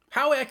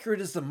How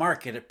accurate is the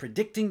market at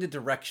predicting the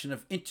direction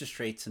of interest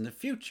rates in the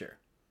future?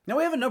 Now,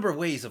 we have a number of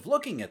ways of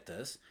looking at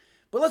this,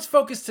 but let's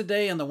focus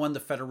today on the one the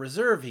Federal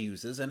Reserve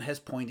uses and has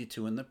pointed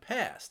to in the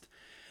past.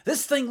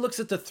 This thing looks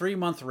at the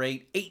 3-month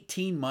rate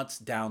 18 months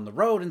down the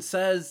road and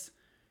says,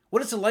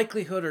 what is the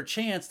likelihood or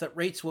chance that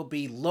rates will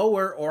be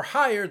lower or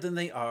higher than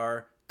they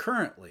are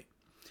currently?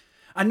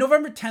 On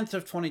November 10th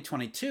of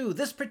 2022,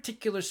 this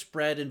particular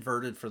spread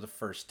inverted for the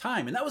first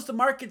time, and that was the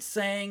market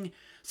saying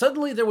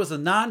suddenly there was a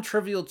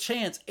non-trivial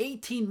chance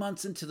 18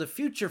 months into the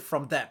future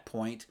from that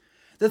point,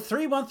 the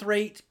 3-month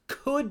rate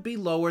could be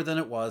lower than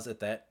it was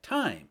at that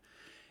time.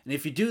 And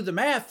if you do the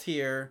math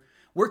here,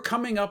 we're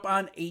coming up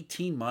on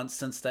 18 months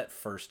since that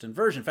first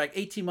inversion. In fact,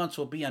 18 months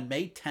will be on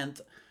May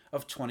 10th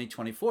of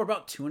 2024,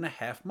 about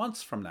 2.5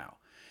 months from now.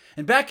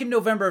 And back in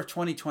November of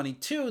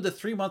 2022, the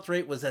 3-month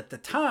rate was at the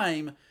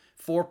time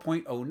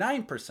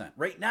 4.09%.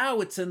 Right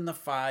now, it's in the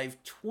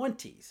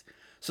 520s.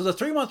 So the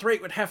 3-month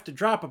rate would have to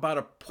drop about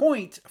a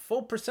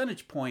full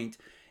percentage point,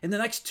 in the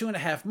next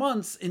 2.5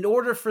 months in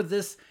order for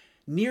this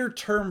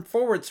near-term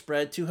forward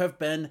spread to have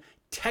been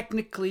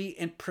technically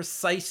and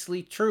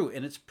precisely true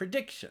in its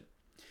prediction.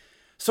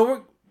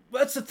 So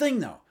that's the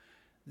thing, though.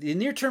 The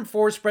near-term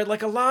forward spread,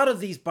 like a lot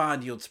of these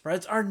bond yield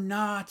spreads, are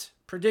not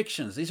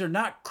predictions. These are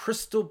not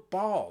crystal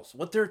balls.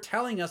 What they're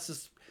telling us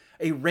is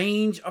a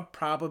range of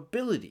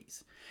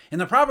probabilities. And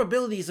the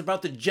probability is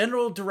about the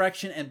general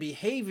direction and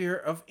behavior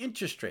of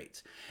interest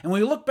rates. And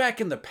when we look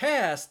back in the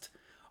past,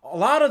 a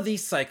lot of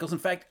these cycles, in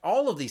fact,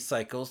 all of these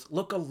cycles,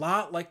 look a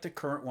lot like the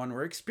current one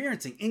we're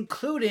experiencing,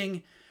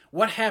 including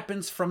what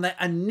happens from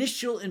that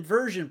initial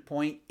inversion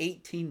point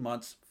 18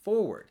 months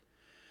forward.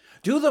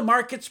 Do the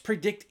markets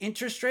predict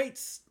interest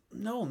rates?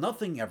 No,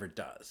 nothing ever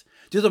does.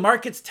 Do the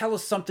markets tell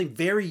us something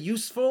very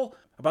useful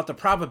about the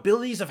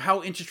probabilities of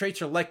how interest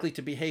rates are likely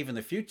to behave in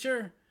the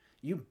future?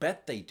 You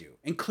bet they do,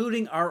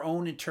 including our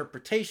own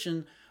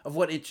interpretation of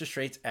what interest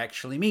rates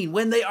actually mean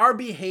when they are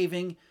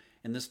behaving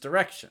in this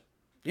direction.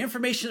 The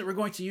information that we're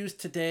going to use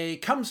today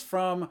comes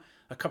from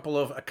a couple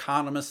of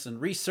economists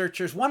and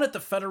researchers, one at the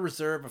Federal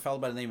Reserve, a fellow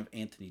by the name of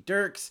Anthony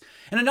Dirks,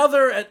 and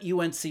another at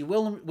UNC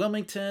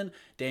Wilmington,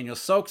 Daniel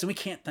Soaks, and we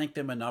can't thank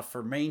them enough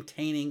for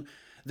maintaining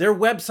their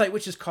website,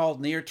 which is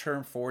called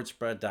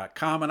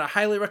neartermforwardspread.com, and I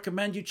highly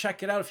recommend you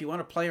check it out if you want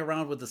to play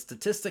around with the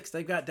statistics.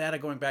 They've got data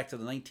going back to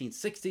the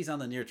 1960s on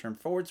the near-term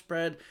forward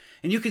spread,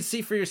 and you can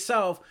see for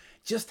yourself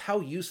just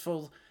how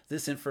useful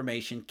this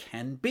information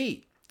can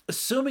be,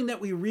 assuming that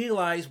we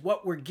realize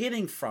what we're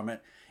getting from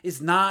it is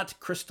not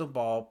crystal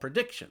ball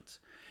predictions.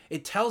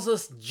 It tells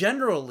us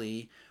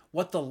generally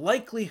what the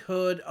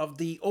likelihood of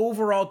the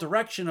overall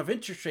direction of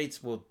interest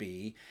rates will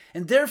be,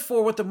 and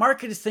therefore what the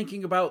market is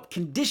thinking about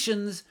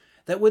conditions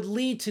that would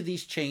lead to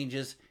these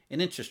changes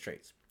in interest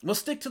rates. We'll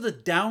stick to the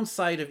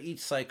downside of each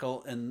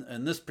cycle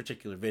in this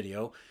particular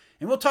video,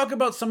 and we'll talk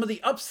about some of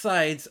the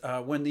upsides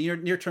when the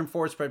near-term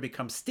forward spread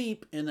becomes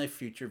steep in a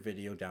future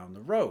video down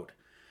the road.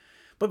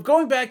 But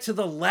going back to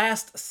the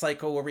last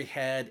cycle where we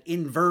had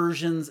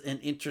inversions and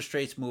interest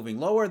rates moving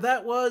lower,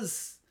 that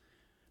was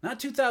not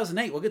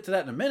 2008, we'll get to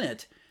that in a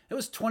minute, it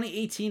was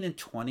 2018 and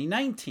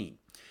 2019.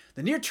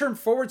 The near-term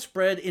forward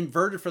spread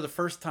inverted for the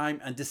first time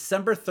on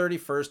December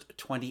 31st,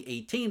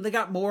 2018. They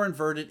got more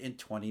inverted in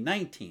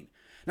 2019.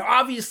 Now,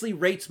 obviously,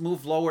 rates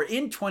moved lower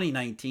in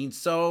 2019,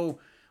 so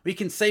we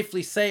can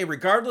safely say,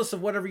 regardless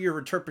of whatever your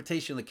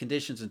interpretation of the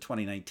conditions in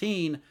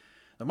 2019,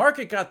 the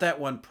market got that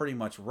one pretty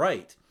much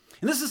right.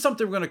 And this is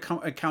something we're going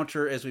to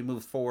encounter as we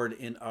move forward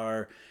in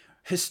our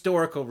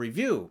historical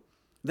review,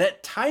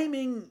 that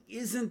timing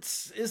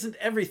isn't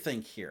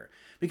everything here.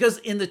 Because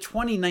in the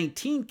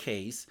 2019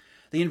 case,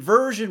 the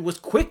inversion was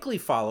quickly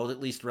followed,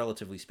 at least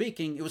relatively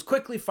speaking, it was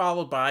quickly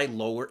followed by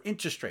lower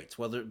interest rates,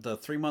 whether the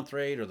 3-month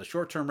rate or the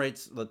short-term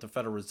rates that the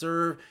Federal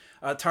Reserve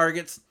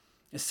targets.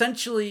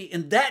 Essentially,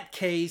 in that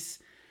case,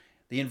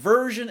 the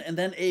inversion and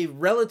then a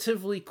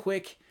relatively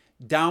quick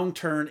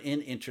downturn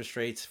in interest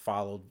rates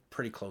followed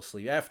pretty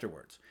closely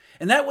afterwards.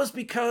 And that was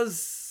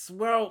because,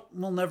 well,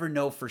 we'll never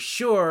know for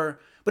sure,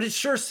 but it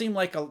sure seemed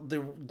like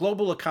the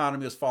global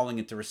economy was falling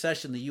into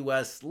recession. The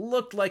U.S.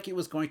 looked like it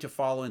was going to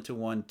fall into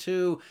one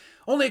too.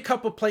 Only a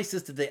couple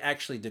places did they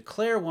actually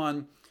declare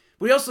one.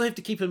 We also have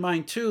to keep in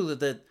mind too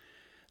that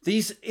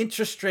these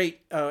interest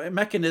rate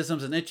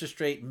mechanisms and interest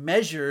rate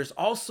measures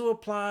also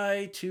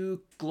apply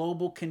to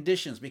global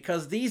conditions,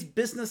 because these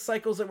business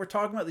cycles that we're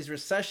talking about, these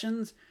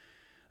recessions,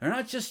 they're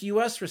not just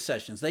U.S.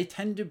 recessions. They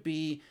tend to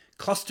be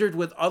clustered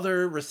with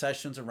other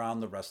recessions around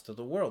the rest of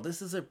the world.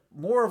 This is a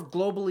more of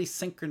globally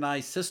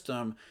synchronized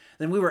system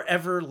than we were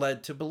ever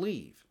led to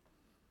believe.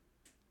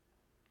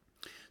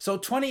 So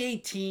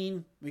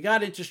 2018, we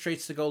got interest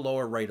rates to go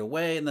lower right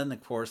away. And then,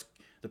 of course,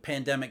 the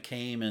pandemic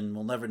came, and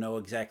we'll never know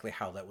exactly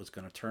how that was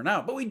going to turn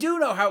out. But we do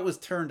know how it was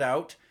turned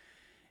out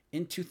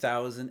in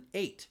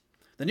 2008.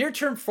 The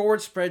near-term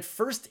forward spread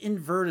first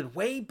inverted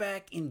way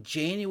back in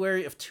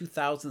January of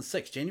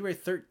 2006, January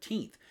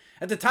 13th.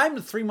 At the time,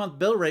 the 3-month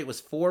bill rate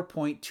was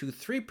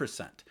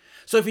 4.23%.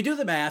 So if you do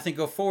the math and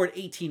go forward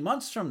 18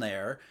 months from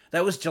there,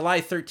 that was July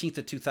 13th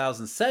of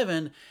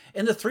 2007,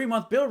 and the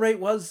 3-month bill rate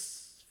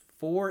was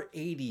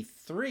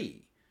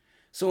 483.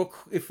 So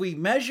if we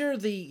measure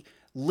the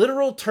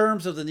literal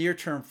terms of the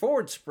near-term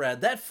forward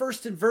spread, that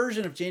first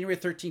inversion of January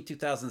 13,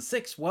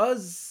 2006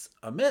 was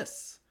a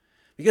miss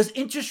because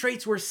interest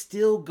rates were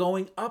still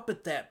going up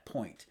at that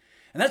point.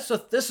 And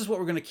this is what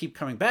we're going to keep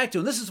coming back to.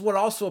 And this is what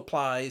also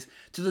applies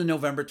to the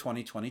November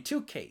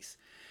 2022 case.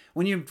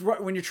 When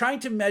you're trying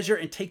to measure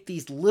and take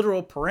these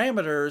literal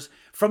parameters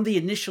from the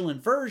initial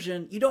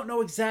inversion, you don't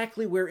know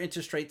exactly where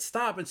interest rates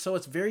stop. And so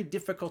it's very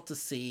difficult to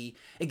see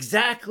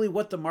exactly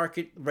what the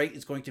market rate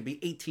is going to be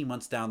 18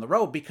 months down the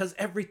road because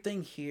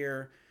everything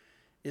here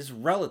is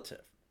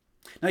relative.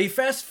 Now you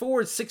fast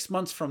forward 6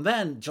 months from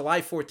then,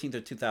 July 14th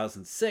of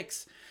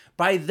 2006.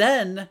 By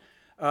then,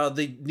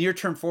 the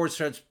near-term forward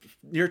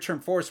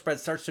spread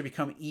starts to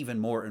become even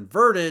more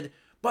inverted,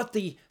 but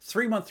the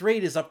 3-month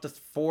rate is up to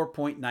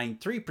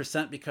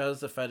 4.93% because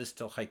the Fed is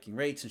still hiking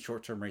rates and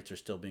short-term rates are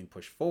still being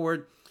pushed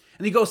forward.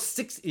 And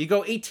you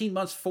go 18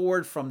 months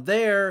forward from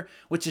there,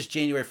 which is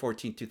January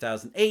 14,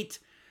 2008.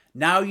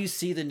 Now you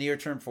see the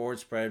near-term forward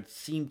spread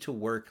seem to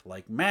work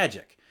like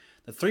magic.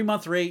 The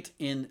 3-month rate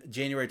in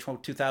January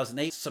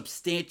 2008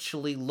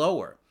 substantially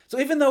lower. So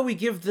even though we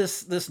give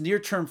this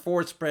near-term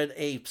forward spread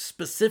a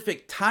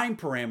specific time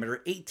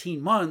parameter,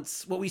 18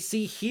 months, what we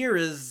see here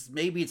is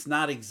maybe it's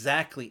not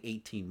exactly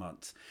 18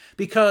 months.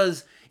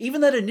 Because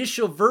even that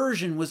initial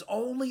version was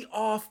only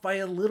off by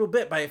a little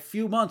bit, by a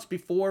few months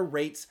before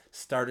rates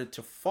started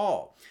to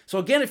fall. So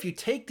again, if you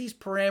take these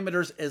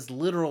parameters as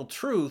literal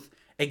truth,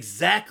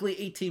 exactly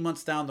 18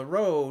 months down the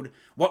road,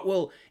 what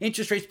will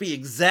interest rates be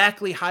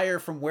exactly higher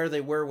from where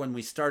they were when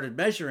we started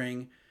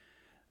measuring?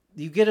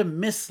 You get a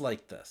miss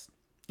like this.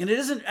 And it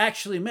isn't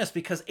actually a miss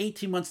because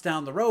 18 months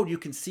down the road, you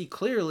can see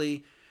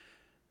clearly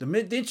the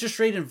interest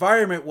rate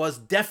environment was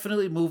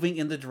definitely moving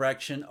in the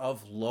direction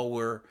of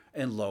lower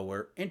and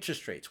lower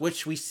interest rates,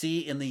 which we see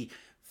in the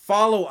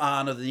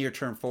follow-on of the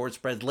near-term forward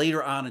spread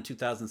later on in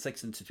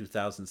 2006 into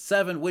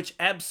 2007, which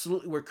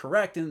absolutely were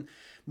correct and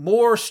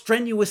more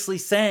strenuously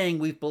saying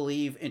we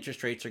believe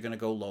interest rates are going to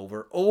go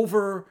lower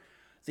over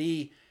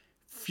the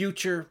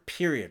future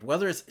period,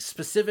 whether it's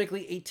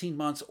specifically 18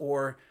 months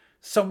or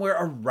somewhere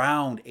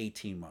around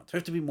 18 months. We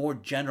have to be more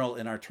general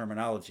in our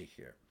terminology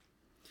here.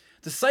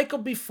 The cycle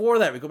before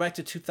that, we go back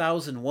to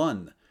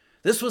 2001.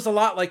 This was a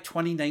lot like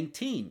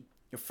 2019.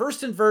 The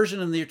first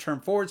inversion in the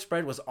near-term forward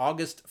spread was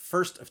August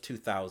 1st of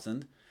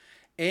 2000,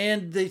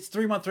 and the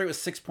 3-month rate was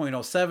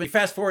 6.07.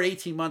 Fast forward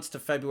 18 months to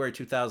February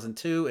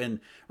 2002,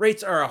 and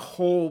rates are a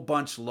whole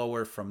bunch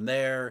lower from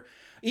there.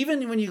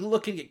 Even when you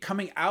look at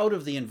coming out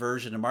of the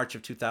inversion in March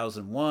of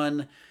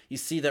 2001, you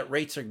see that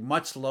rates are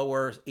much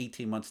lower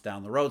 18 months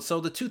down the road. So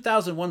the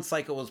 2001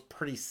 cycle was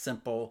pretty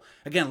simple.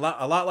 Again,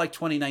 a lot like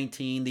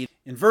 2019. The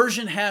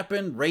inversion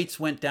happened, rates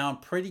went down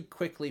pretty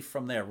quickly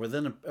from there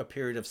within a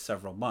period of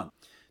several months.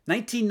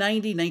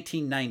 1990,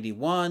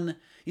 1991,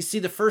 you see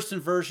the first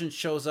inversion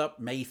shows up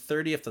May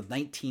 30th of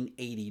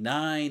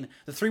 1989.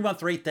 The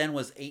 3-month rate then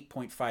was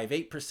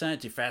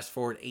 8.58%. You fast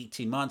forward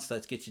 18 months,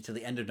 that gets you to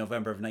the end of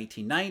November of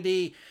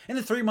 1990. And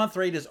the 3-month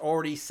rate is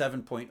already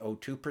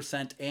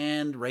 7.02%,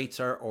 and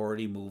rates are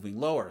already moving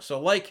lower. So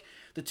like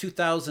the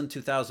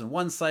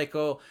 2000-2001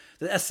 cycle,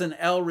 the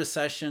SNL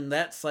recession,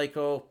 that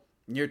cycle,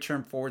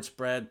 near-term forward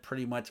spread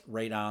pretty much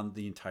right on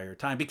the entire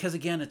time. Because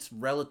again, it's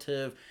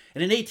relative.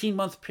 In an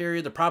 18-month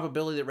period, the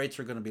probability that rates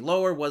were going to be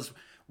lower was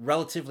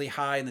relatively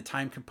high, and the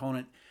time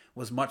component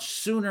was much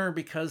sooner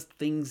because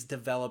things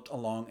developed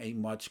along a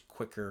much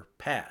quicker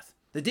path.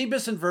 The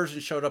DBIS inversion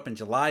showed up in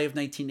July of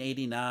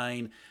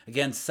 1989,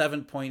 again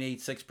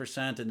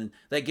 7.86%, and then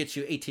that gets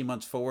you 18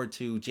 months forward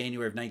to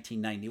January of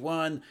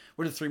 1991,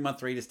 where the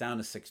 3-month rate is down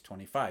to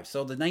 6.25. So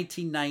the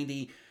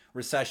 1990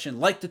 recession,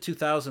 like the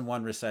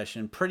 2001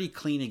 recession, pretty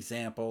clean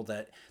example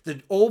that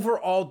the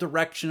overall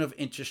direction of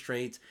interest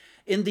rates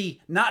in the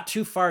not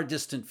too far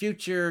distant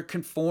future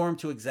conform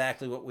to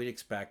exactly what we'd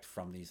expect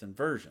from these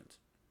inversions.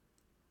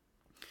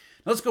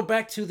 Now let's go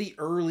back to the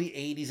early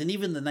 80s and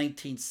even the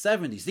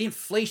 1970s, the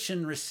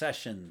inflation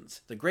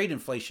recessions, the great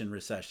inflation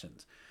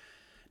recessions.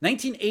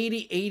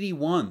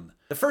 1980-81.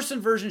 The first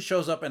inversion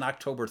shows up in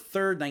October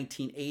 3rd,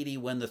 1980,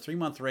 when the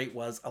 3-month rate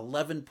was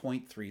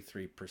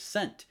 11.33%.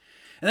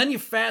 And then you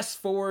fast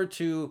forward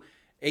to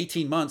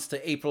 18 months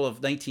to April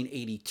of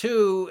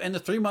 1982, and the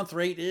 3-month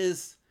rate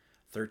is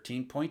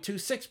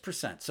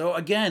 13.26%. So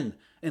again,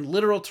 in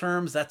literal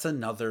terms, that's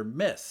another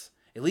miss,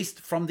 at least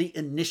from the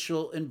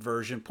initial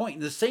inversion point.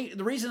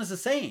 The reason is the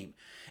same.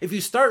 If you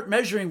start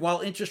measuring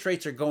while interest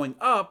rates are going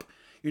up,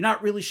 you're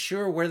not really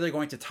sure where they're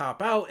going to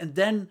top out, and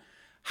then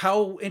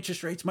how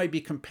interest rates might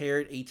be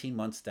compared 18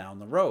 months down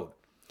the road.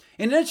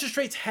 And interest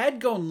rates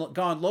had gone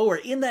lower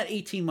in that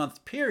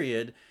 18-month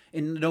period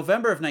in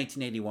November of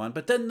 1981,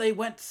 but then they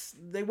went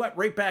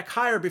right back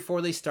higher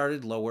before they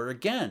started lower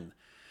again.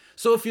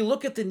 So if you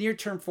look at the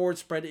near-term forward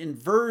spread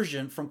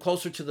inversion from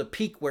closer to the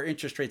peak where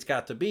interest rates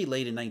got to be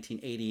late in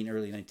 1980 and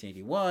early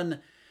 1981,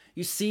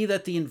 you see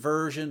that the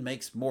inversion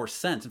makes more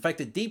sense. In fact,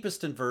 the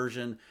deepest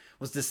inversion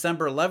was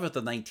December 11th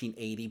of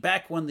 1980,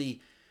 back when the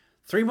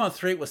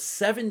 3-month rate was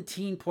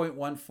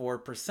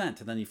 17.14%.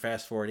 And then you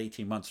fast forward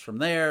 18 months from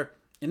there,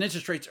 and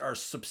interest rates are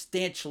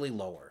substantially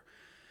lower.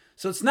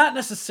 So it's not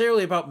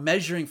necessarily about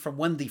measuring from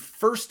when the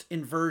first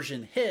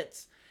inversion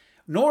hits,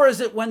 nor is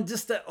it when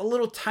just a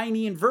little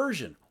tiny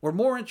inversion. We're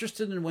more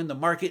interested in when the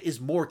market is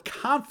more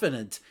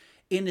confident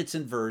in its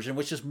inversion,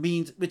 which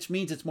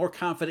means it's more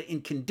confident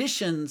in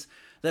conditions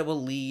that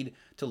will lead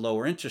to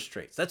lower interest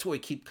rates. That's what we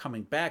keep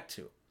coming back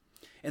to.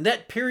 And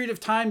that period of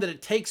time that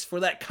it takes for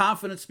that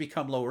confidence to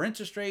become lower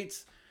interest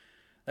rates,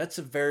 that's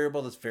a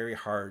variable that's very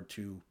hard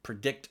to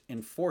predict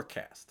and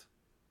forecast.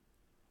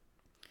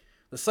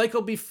 The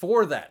cycle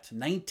before that,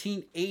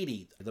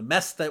 1980, the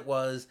mess that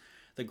was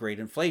the Great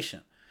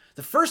Inflation.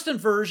 The first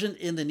inversion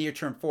in the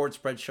near-term forward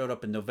spread showed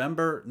up in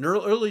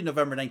early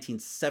November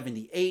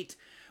 1978,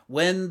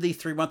 when the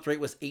 3-month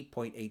rate was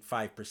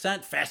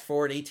 8.85%. Fast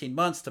forward 18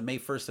 months to May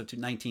 1st of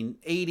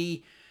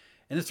 1980,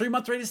 and the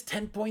 3-month rate is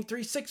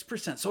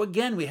 10.36%. So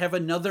again, we have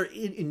another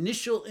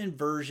initial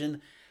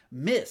inversion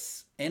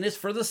miss, and it's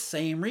for the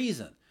same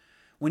reason.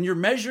 When you're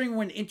measuring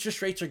when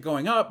interest rates are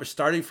going up, or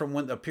starting from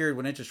the period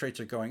when interest rates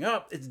are going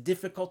up, it's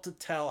difficult to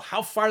tell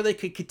how far they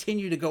could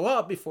continue to go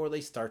up before they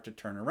start to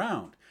turn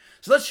around.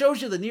 So that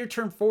shows you the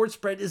near-term forward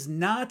spread is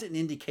not an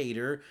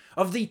indicator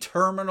of the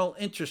terminal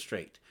interest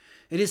rate.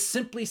 It is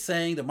simply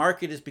saying the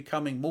market is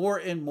becoming more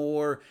and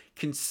more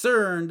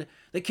concerned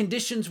that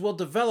conditions will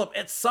develop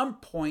at some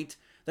point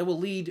that will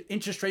lead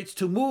interest rates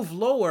to move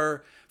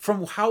lower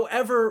from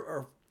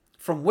wherever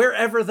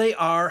they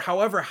are,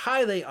 however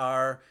high they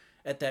are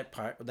at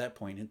that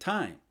point in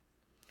time.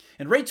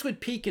 And rates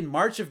would peak in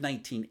March of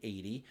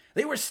 1980.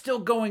 They were still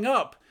going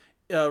up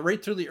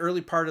right through the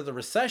early part of the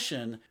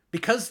recession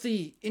because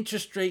the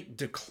interest rate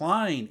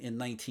decline in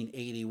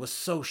 1980 was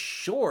so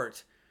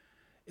short.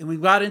 And we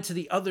got into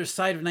the other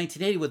side of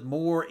 1980 with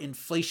more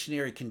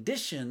inflationary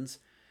conditions.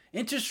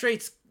 Interest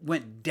rates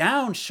went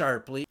down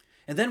sharply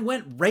and then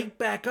went right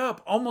back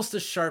up almost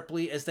as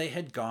sharply as they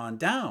had gone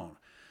down.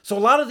 So a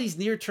lot of these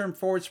near-term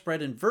forward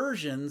spread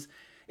inversions,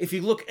 if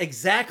you look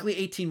exactly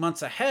 18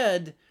 months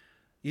ahead,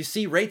 you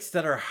see rates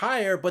that are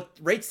higher, but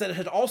rates that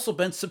had also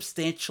been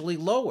substantially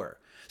lower.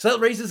 So that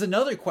raises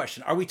another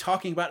question. Are we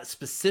talking about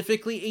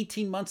specifically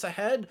 18 months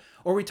ahead?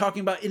 Or are we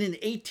talking about in an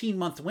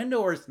 18-month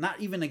window, or it's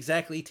not even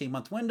exactly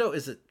 18-month window?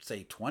 Is it,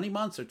 say, 20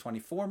 months or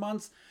 24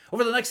 months?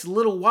 Over the next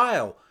little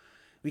while,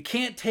 we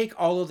can't take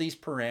all of these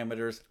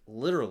parameters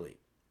literally.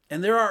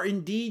 And there are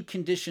indeed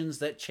conditions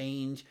that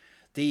change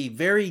the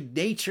very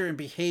nature and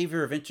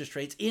behavior of interest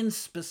rates in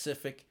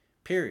specific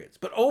periods.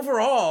 But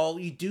overall,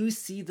 you do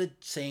see the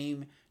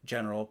same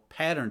general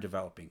pattern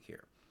developing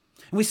here.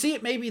 And we see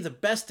it maybe the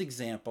best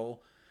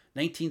example,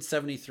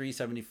 1973,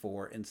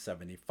 74, and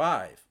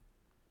 75.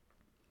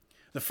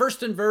 The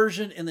first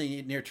inversion in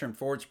the near-term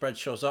forward spread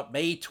shows up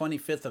May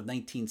 25th of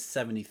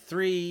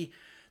 1973.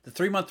 The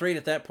 3-month rate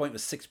at that point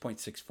was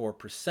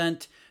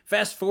 6.64%.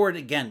 Fast forward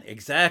again,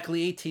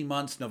 exactly 18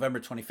 months, November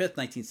 25th,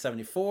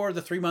 1974.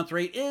 The 3-month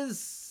rate is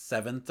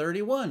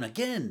 7.31.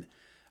 Again,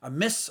 a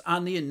miss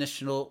on the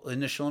initial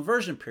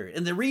inversion period.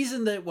 And the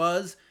reason that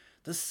was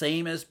the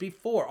same as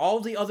before,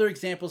 all the other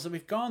examples that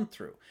we've gone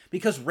through,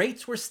 because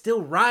rates were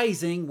still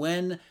rising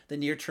when the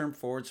near-term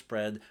forward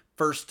spread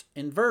first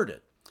inverted.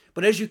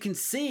 But as you can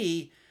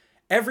see,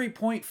 every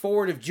point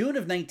forward of June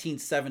of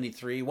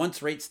 1973,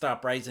 once rates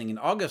stopped rising in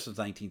August of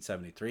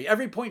 1973,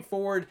 every point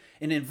forward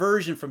in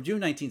inversion from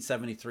June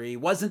 1973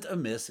 wasn't a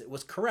miss, it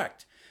was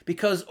correct.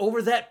 Because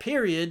over that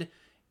period,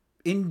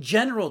 in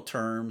general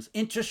terms,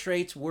 interest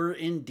rates were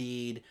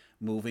indeed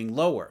moving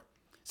lower.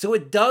 So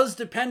it does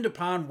depend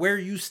upon where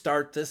you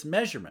start this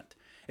measurement.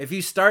 If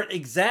you start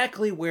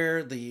exactly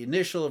where the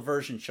initial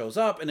inversion shows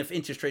up, and if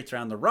interest rates are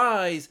on the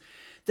rise,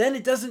 then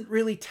it doesn't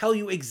really tell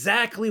you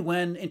exactly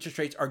when interest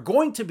rates are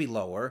going to be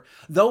lower,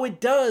 though it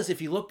does,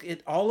 if you look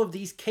at all of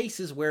these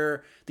cases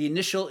where the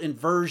initial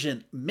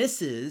inversion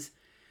misses,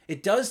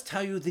 it does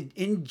tell you that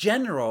in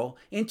general,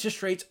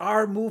 interest rates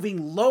are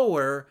moving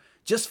lower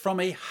just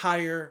from a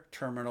higher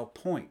terminal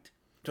point.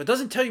 So it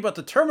doesn't tell you about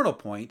the terminal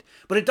point,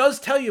 but it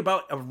does tell you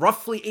about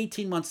roughly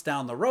 18 months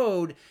down the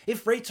road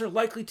if rates are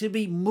likely to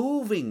be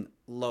moving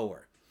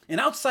lower. And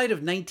outside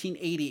of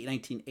 1980 and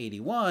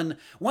 1981,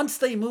 once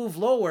they move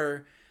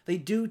lower, they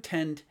do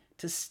tend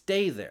to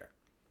stay there.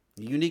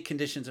 The unique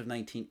conditions of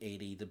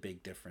 1980, the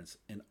big difference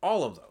in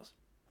all of those.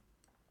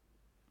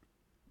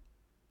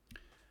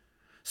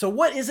 So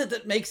what is it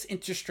that makes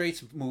interest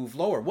rates move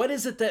lower? What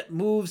is it that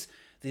moves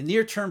the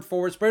near-term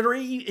forward spread, or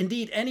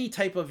indeed any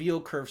type of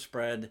yield curve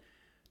spread,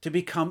 to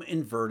become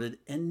inverted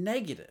and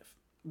negative?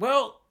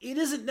 Well, it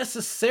isn't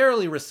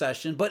necessarily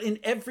recession, but in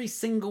every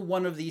single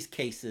one of these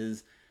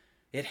cases,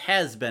 it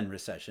has been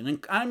recession.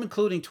 And I'm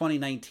including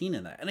 2019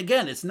 in that. And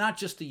again, it's not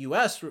just the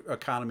U.S.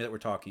 economy that we're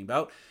talking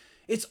about.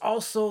 it's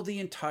also the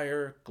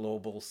entire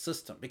global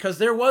system. Because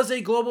there was a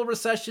global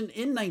recession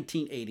in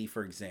 1980,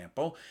 for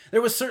example.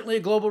 There was certainly a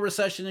global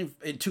recession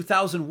in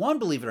 2001,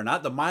 believe it or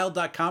not, the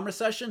mild.com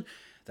recession.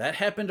 That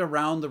happened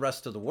around the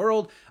rest of the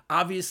world.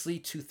 Obviously,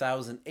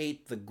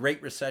 2008, the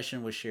Great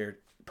Recession was shared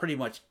pretty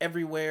much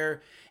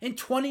everywhere. In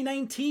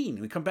 2019,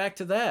 we come back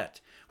to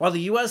that. While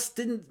the U.S.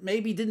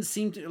 didn't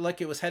seem like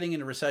it was heading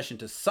into recession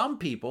to some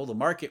people, the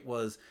market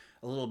was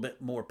a little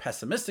bit more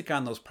pessimistic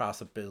on those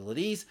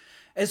possibilities,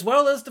 as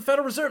well as the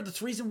Federal Reserve. That's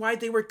the reason why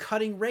they were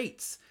cutting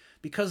rates,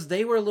 because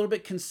they were a little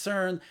bit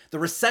concerned the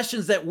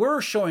recessions that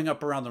were showing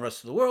up around the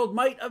rest of the world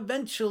might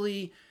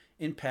eventually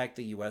impact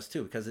the U.S.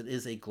 too, because it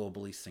is a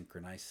globally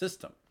synchronized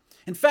system.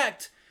 In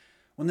fact,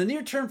 when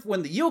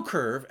the yield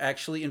curve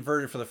actually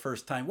inverted for the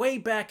first time way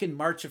back in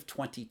March of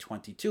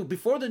 2022,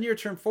 before the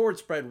near-term forward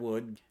spread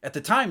would, at the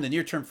time, the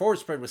near-term forward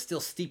spread was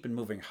still steep and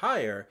moving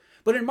higher.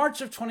 But in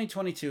March of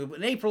 2022,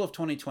 in April of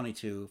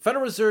 2022,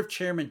 Federal Reserve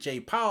Chairman Jay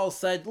Powell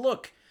said,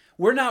 look,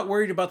 we're not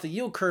worried about the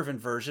yield curve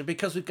inversion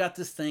because we've got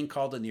this thing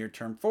called the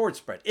near-term forward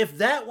spread. If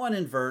that one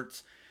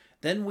inverts,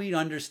 then we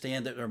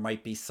understand that there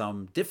might be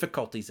some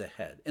difficulties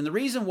ahead. And the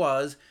reason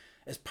was,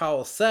 as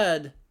Powell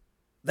said,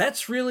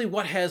 that's really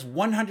what has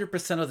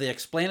 100% of the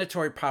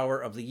explanatory power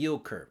of the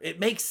yield curve. It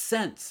makes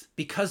sense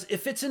because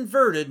if it's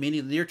inverted,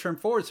 meaning the near-term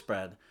forward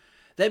spread,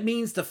 that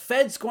means the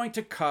Fed's going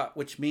to cut,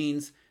 which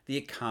means the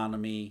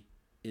economy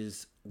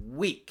is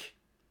weak.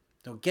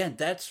 So again,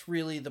 that's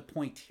really the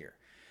point here.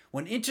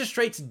 When interest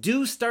rates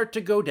do start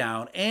to go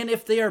down, and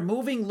if they are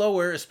moving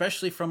lower,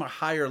 especially from a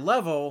higher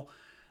level,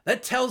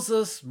 that tells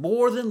us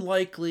more than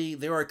likely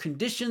there are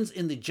conditions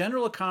in the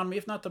general economy,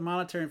 if not the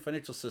monetary and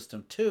financial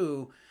system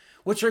too,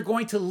 which are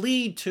going to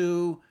lead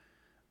to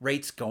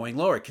rates going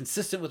lower,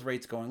 consistent with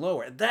rates going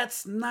lower.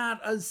 That's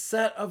not a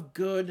set of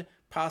good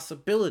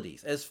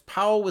possibilities. As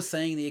Powell was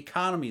saying, the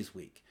economy is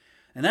weak.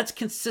 And that's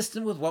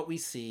consistent with what we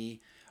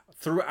see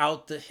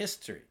throughout the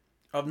history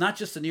of not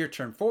just the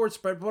near-term forward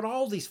spread, but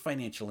all these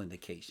financial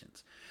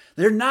indications.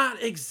 They're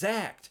not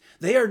exact.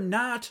 They are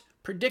not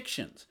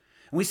predictions.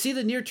 And we see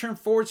the near-term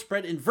forward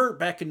spread invert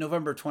back in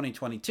November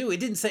 2022. It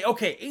didn't say,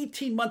 okay,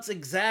 18 months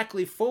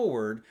exactly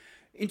forward,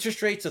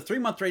 interest rates, the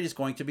 3-month rate is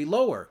going to be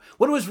lower.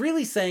 What it was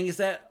really saying is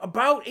that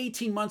about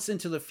 18 months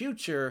into the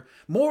future,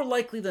 more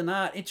likely than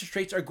not, interest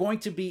rates are going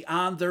to be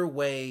on their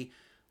way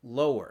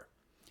lower.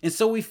 And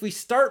so if we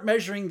start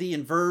measuring the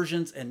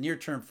inversions and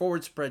near-term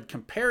forward spread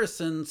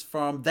comparisons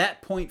from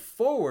that point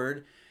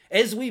forward,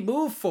 as we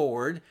move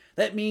forward,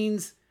 that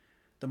means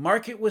the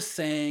market was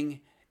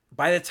saying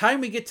by the time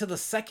we get to the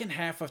second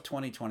half of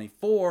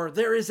 2024,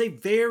 there is a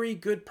very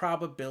good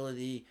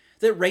probability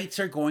that rates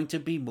are going to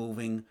be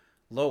moving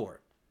lower.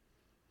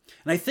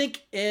 And I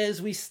think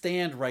as we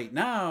stand right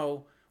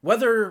now,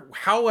 whether,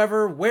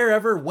 however,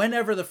 wherever,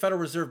 whenever the Federal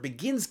Reserve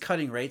begins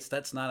cutting rates,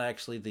 that's not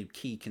actually the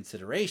key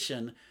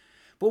consideration.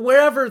 But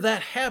wherever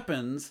that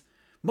happens,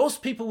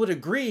 most people would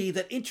agree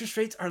that interest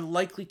rates are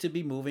likely to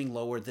be moving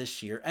lower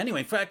this year.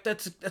 Anyway, in fact,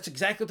 that's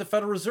exactly what the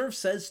Federal Reserve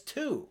says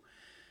too.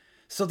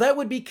 So that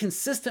would be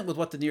consistent with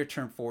what the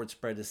near-term forward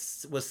spread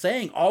was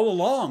saying all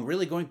along,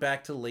 really going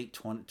back to late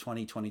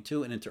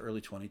 2022 and into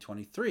early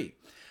 2023.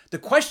 The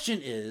question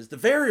is, the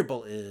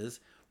variable is,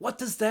 what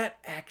does that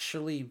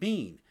actually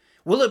mean?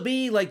 Will it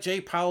be like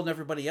Jay Powell and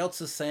everybody else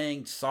is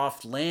saying,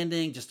 soft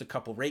landing, just a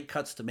couple rate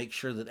cuts to make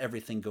sure that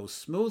everything goes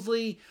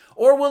smoothly?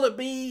 Or will it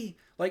be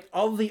like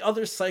all the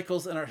other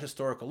cycles in our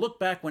historical look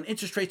back when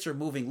interest rates are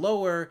moving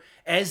lower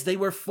as they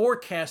were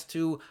forecast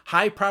to,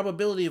 high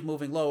probability of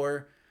moving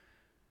lower,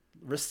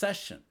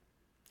 recession?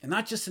 And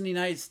not just in the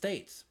United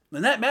States.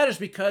 And that matters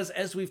because,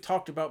 as we've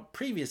talked about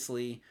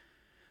previously,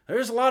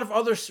 there's a lot of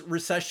other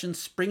recessions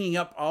springing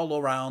up all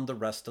around the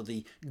rest of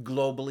the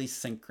globally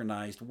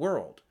synchronized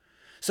world.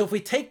 So if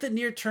we take the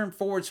near-term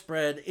forward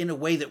spread in a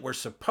way that we're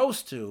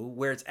supposed to,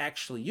 where it's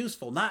actually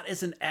useful, not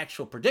as an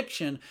actual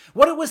prediction,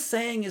 what it was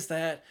saying is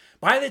that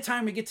by the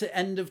time we get to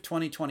end of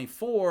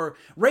 2024,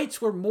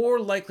 rates were more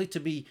likely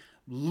to be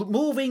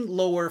moving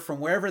lower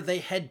from wherever they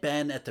had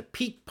been at the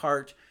peak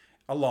part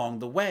along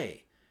the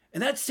way.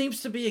 And that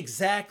seems to be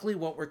exactly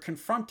what we're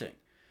confronting.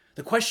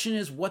 The question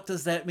is, what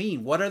does that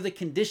mean? What are the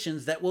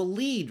conditions that will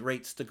lead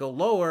rates to go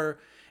lower?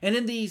 And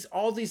in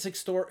all these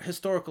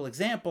historical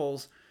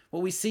examples,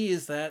 what we see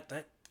is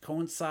that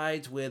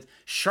coincides with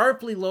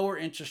sharply lower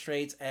interest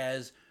rates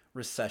as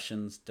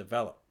recessions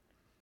develop.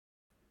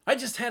 I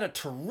just had a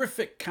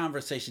terrific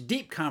conversation,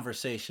 deep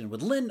conversation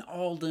with Lyn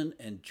Alden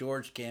and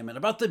George Gammon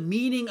about the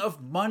meaning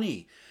of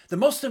money, the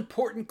most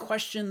important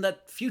question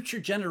that future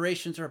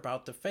generations are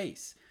about to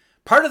face.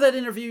 Part of that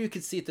interview you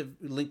can see at the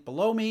link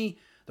below me.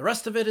 The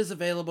rest of it is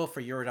available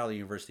for Eurodollar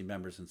University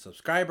members and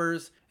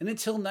subscribers. And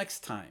until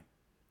next time,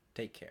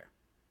 take care.